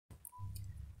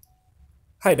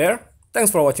Hi there, thanks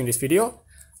for watching this video.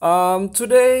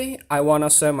 Today I wanna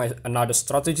share another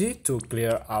strategy to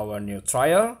clear our new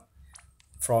trial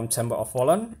from Chamber of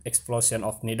Fallen, Explosion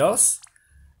of Needles.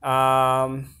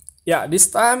 Yeah, this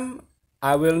time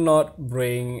I will not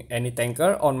bring any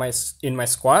tanker in my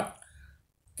squad.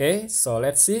 Okay, so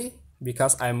let's see,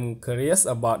 because I'm curious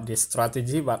about this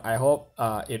strategy, but I hope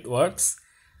it works.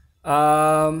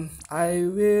 I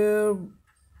will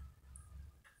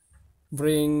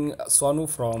bring Swanu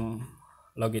from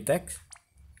Logitech.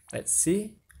 Let's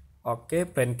see. Okay,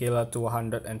 painkiller to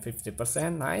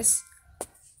 150%. Nice.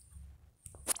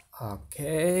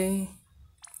 Okay,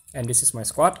 and this is my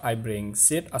squad. I bring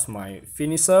Sid as my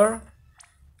finisher.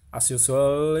 As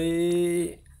usual,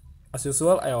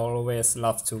 I always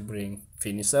love to bring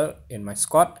finisher in my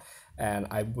squad, and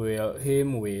I build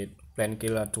him with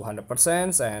painkiller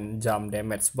 200% and jump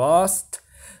damage burst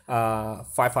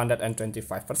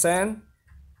 525%.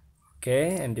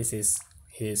 Okay, and this is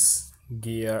his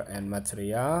gear and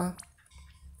material.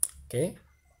 Okay,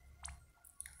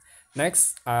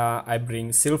 next I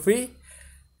bring Sylvie.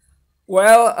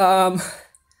 Well,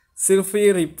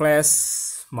 Sylvie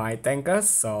replaced my tanker,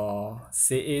 so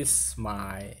she is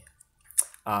my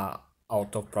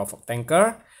auto provoke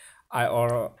tanker. I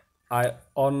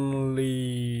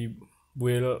only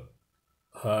will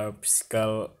her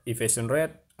physical evasion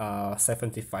rate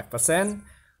 75%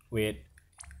 with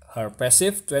her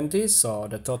passive 20, so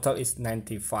the total is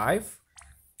 95.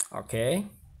 Okay,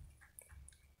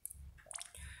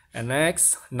 and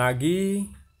next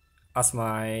Nagi as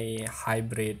my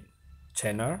hybrid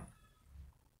channel.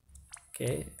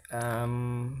 Okay,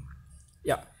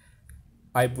 yeah,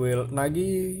 I build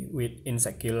Nagi with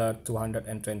insect killer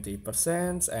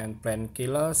 220% and plant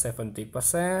killer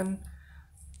 70%.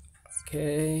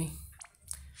 Okay,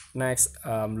 next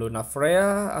Luna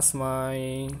Freya as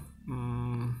my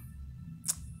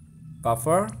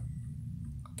buffer.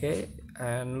 Okay,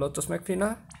 and Lotus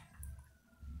Macfina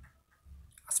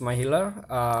as my healer.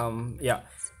 Yeah,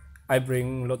 I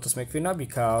bring Lotus Macfina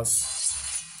because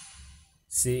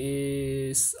she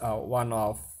is one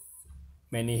of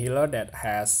many healer that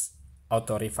has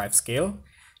auto revive skill.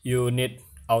 You need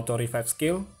auto revive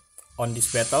skill on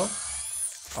this battle.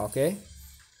 Okay,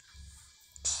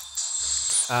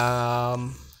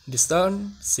 this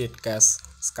turn Sid cast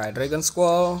Sky Dragon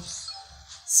Squall.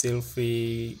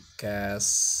 Sylvie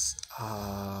cast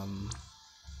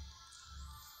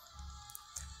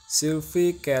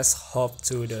Hope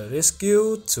to the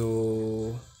Rescue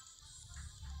to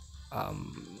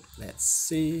let's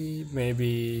see,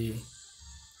 maybe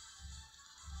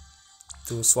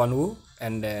to Swanwu,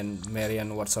 and then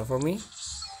Marian Watcher for me.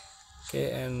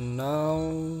 Okay, and now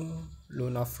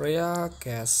Luna Freya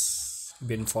casts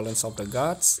Benevolence of the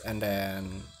Gods, and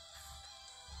then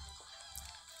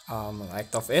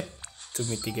Act of It to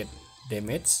mitigate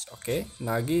damage. Okay,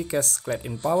 Nagi casts Clad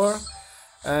in Power,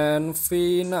 and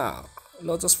Fina,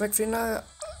 Lotus Macfina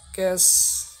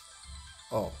casts,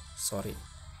 oh sorry,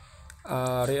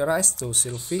 Re-Rise to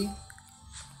Sylvie,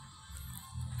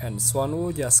 and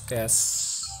Swanwu just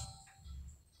casts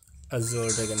Azure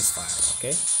Dragon's Fire.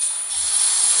 Okay,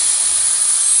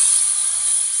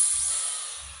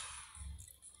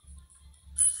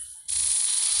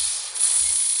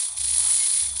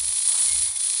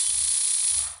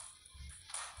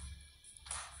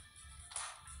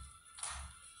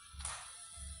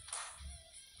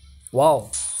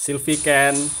 wow, Sylvie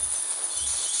can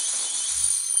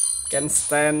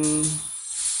stand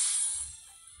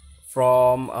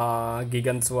from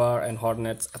Gigantor and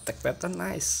Hornet's attack pattern.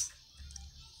 Nice.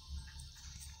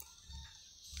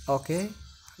 Okay,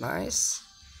 nice.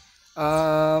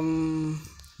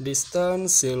 This turn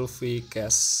Sylvie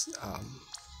casts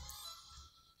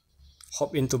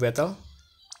Hop into battle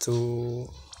to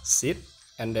sit,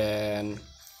 and then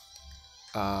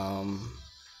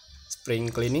Spring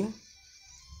Cleaning.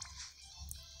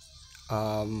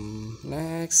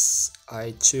 Next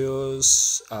I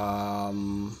choose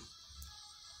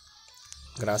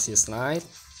Gracious Knight.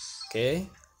 Okay,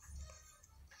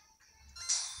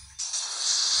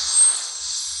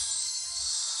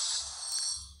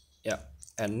 yeah,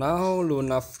 and now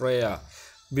Luna Freya.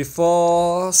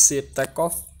 Before she take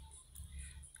off,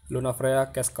 Luna Freya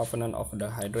casts Covenant of the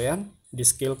Hydreian. This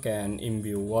skill can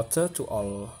imbue water to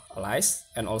all allies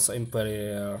and also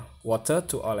impel water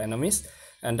to all enemies.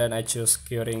 And then I choose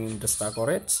Curing the Star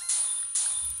Courage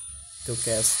to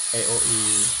cast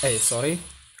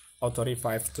auto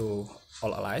revive to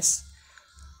all allies.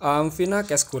 Fina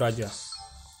cast Kuraja.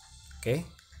 Okay,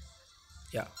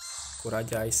 yeah,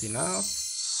 Kuraja is enough.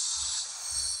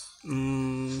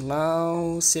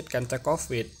 Now seed can take off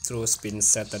with true spin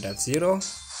set to F0.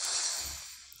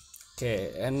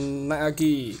 Okay, and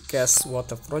lagi cast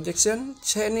water projection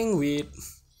chaining with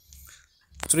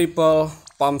triple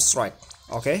palm strike.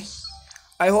 Okay,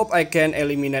 I hope I can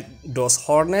eliminate those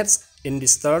hornets in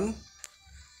this turn.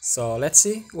 So let's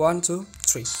see. 1, 2,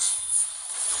 3.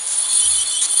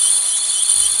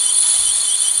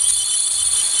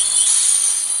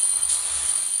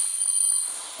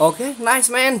 Okay, nice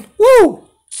man. Woo!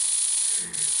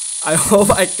 I hope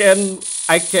I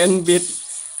can beat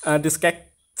this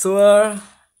cactuar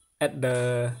at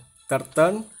the third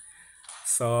turn.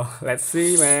 So let's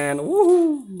see, man.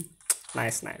 Woo!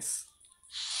 Nice, nice.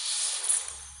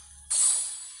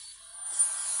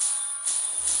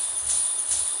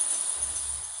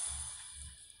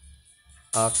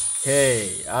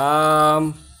 Okay.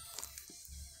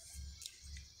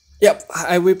 Yep.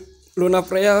 I will Luna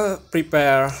Freya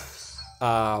prepare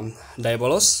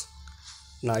Diabolos,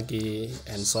 Nagi,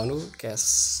 and Sonu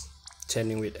cast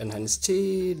chaining with enhanced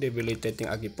chi, debilitating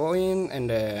Agi point,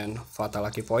 and then fatal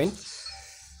Agi point.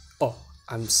 Oh,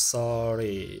 I'm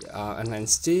sorry.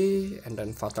 Enhanced chi, and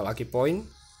then fatal Agi point,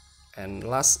 and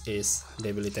last is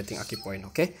debilitating Agi point.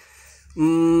 Okay.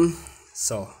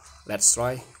 So let's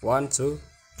try. 1, 2,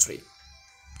 3.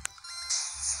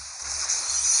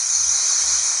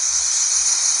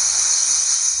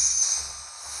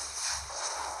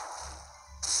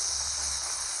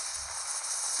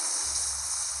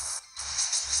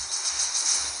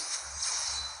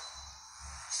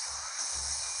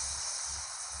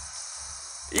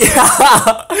 Yeah,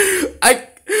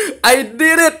 I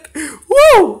did it.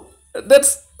 Woo!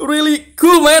 That's really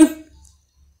cool, man.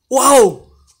 Wow.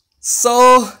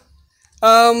 So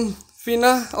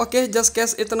Vina, okay, just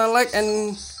cast Eternal Light,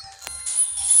 and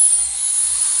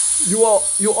you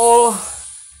all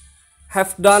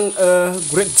have done a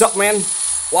great job, man.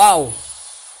 Wow.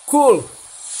 Cool.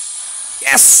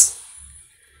 Yes.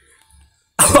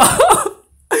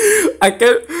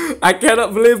 I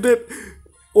cannot believe it.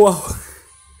 Wow.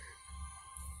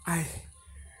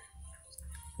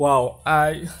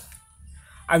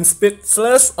 I'm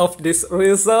speechless of this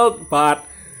result, but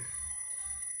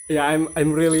yeah,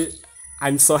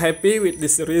 I'm so happy with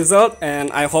this result, and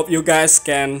I hope you guys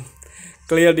can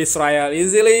clear this trial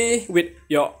easily with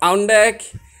your own deck.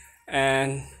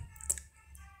 And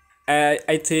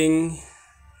I think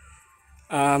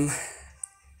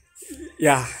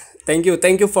yeah, thank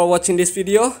you for watching this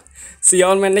video. See you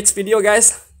on my next video,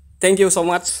 guys. Thank you so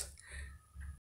much.